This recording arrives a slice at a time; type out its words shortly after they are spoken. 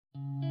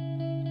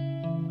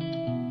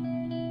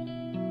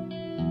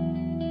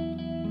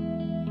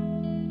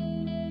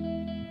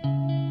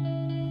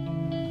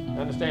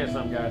Understand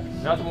something, guys.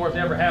 Nothing worth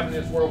ever having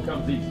in this world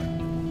comes easy.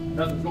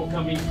 Nothing's going to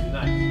come easy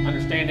tonight.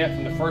 Understand that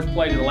from the first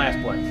play to the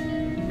last play.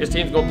 This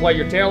team's going to play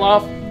your tail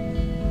off.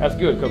 That's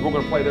good, because we're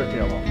going to play their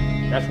tail off.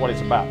 That's what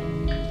it's about.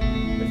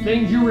 The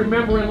things you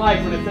remember in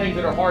life are the things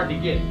that are hard to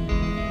get.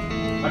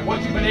 Like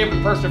what you've been able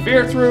to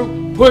persevere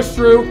through, push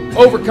through,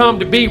 overcome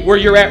to be where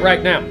you're at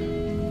right now.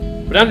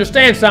 But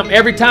understand something,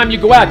 every time you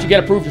go out, you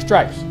got to prove your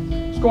stripes.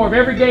 Score of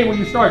every game when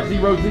you start,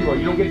 0-0.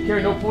 You don't get to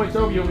carry no points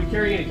over, you don't get to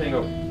carry anything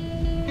over.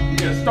 You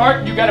got to start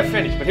and you got to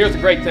finish. But here's the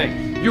great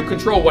thing. You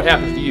control what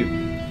happens to you.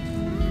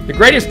 The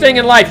greatest thing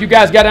in life you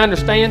guys got to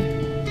understand,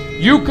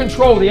 you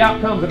control the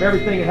outcomes of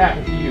everything that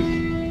happens to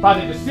you. By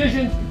the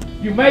decisions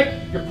you make,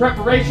 your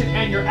preparation,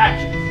 and your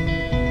actions.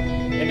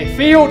 In the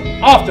field,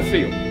 off the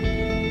field.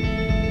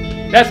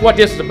 That's what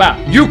this is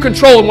about. You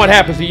controlling what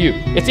happens to you.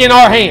 It's in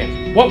our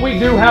hands. What we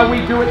do, how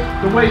we do it,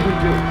 the way we do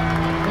it.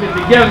 And the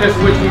togetherness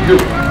in which we do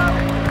it.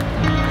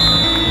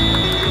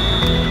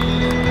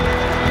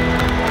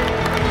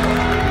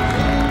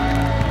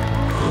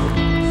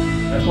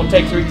 That's going to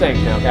take three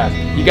things now, guys.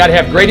 You got to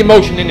have great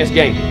emotion in this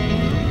game.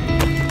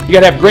 You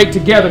got to have great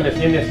togetherness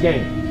in this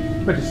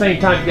game. But at the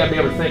same time, you got to be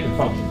able to think and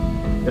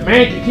function. The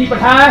man can keep it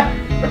high,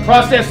 but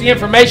process the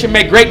information,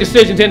 make great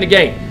decisions in the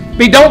game.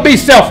 Don't be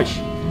selfish.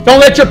 Don't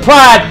let your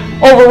pride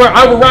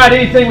override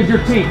anything with your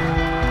team.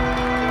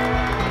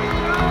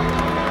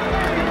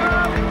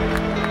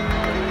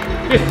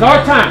 This is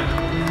our time.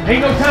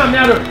 Ain't no time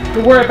now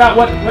to worry about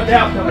what the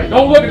outcome is.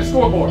 Don't look at the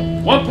scoreboard.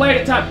 One play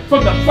at a time.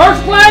 From the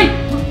first play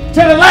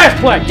to the last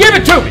play. Give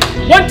it to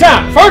me. One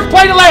time. First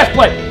play to last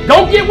play.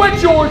 Don't get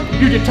what's yours.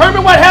 You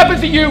determine what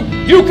happens to you.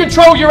 You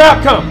control your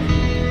outcome.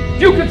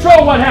 You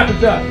control what happens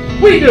to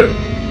us. We do.